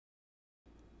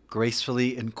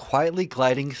gracefully and quietly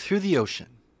gliding through the ocean.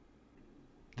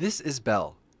 This is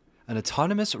Belle, an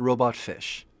autonomous robot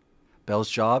fish. Belle's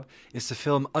job is to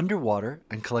film underwater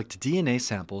and collect DNA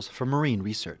samples for marine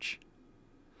research.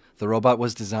 The robot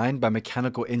was designed by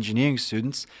mechanical engineering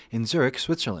students in Zurich,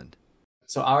 Switzerland.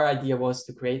 So our idea was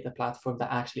to create a platform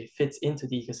that actually fits into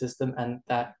the ecosystem and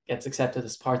that gets accepted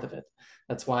as part of it.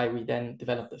 That's why we then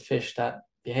developed a fish that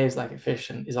behaves like a fish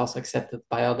and is also accepted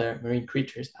by other marine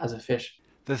creatures as a fish.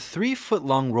 The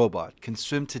 3-foot-long robot can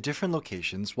swim to different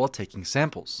locations while taking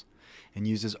samples and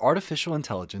uses artificial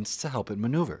intelligence to help it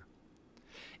maneuver.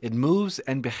 It moves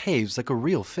and behaves like a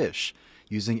real fish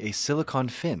using a silicon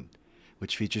fin,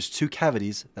 which features 2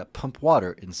 cavities that pump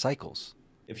water in cycles.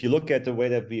 If you look at the way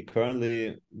that we're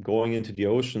currently going into the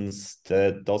oceans,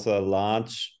 that those are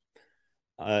large,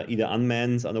 either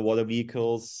unmanned underwater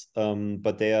vehicles,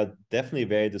 but they are definitely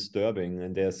very disturbing,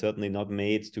 and they're certainly not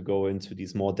made to go into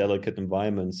these more delicate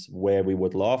environments where we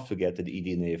would love to get the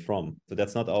eDNA from. So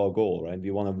that's not our goal, right?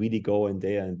 We want to really go in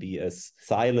there and be as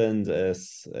silent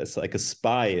as like a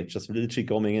spy, just literally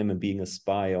going in and being a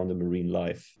spy on the marine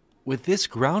life. With this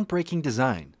groundbreaking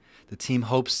design, the team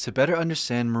hopes to better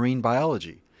understand marine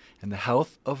biology and the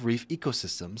health of reef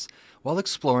ecosystems while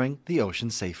exploring the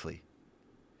ocean safely.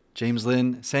 James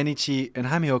Lin, Sanichi, and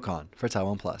Jaime Ocon for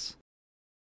TaiwanPlus.